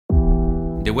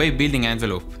The way building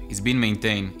envelope is being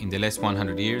maintained in the last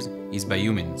 100 years is by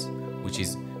humans, which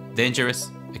is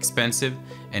dangerous, expensive,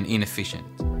 and inefficient.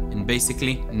 And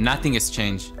basically, nothing has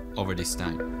changed over this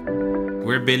time.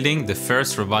 We're building the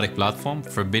first robotic platform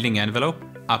for building envelope,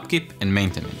 upkeep, and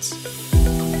maintenance.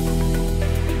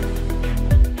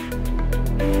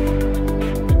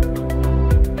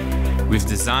 We've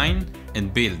designed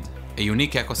and built a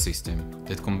unique ecosystem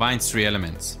that combines three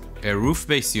elements. A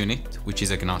roof-based unit, which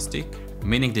is agnostic,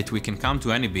 meaning that we can come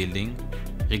to any building,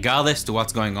 regardless to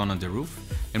what's going on the roof,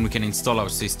 and we can install our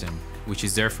system, which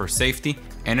is there for safety,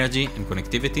 energy, and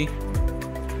connectivity.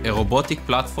 A robotic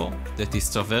platform that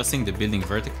is traversing the building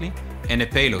vertically, and a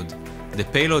payload. The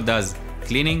payload does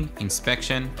cleaning,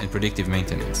 inspection, and predictive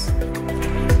maintenance.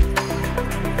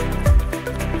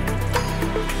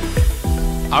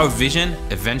 Our vision,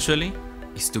 eventually,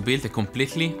 is to build a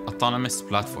completely autonomous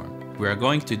platform. We are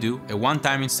going to do a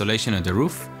one-time installation on the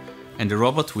roof, and the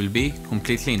robot will be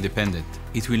completely independent.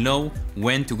 It will know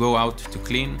when to go out to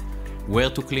clean, where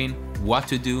to clean, what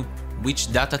to do,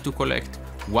 which data to collect,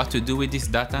 what to do with this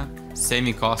data,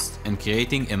 saving costs and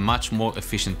creating a much more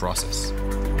efficient process.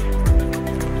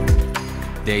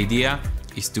 The idea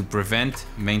is to prevent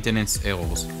maintenance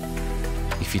errors.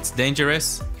 If it's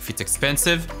dangerous, if it's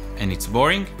expensive, and it's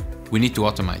boring, we need to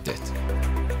automate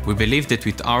it. We believe that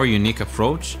with our unique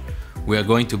approach, we are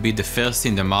going to be the first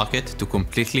in the market to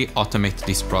completely automate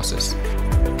this process.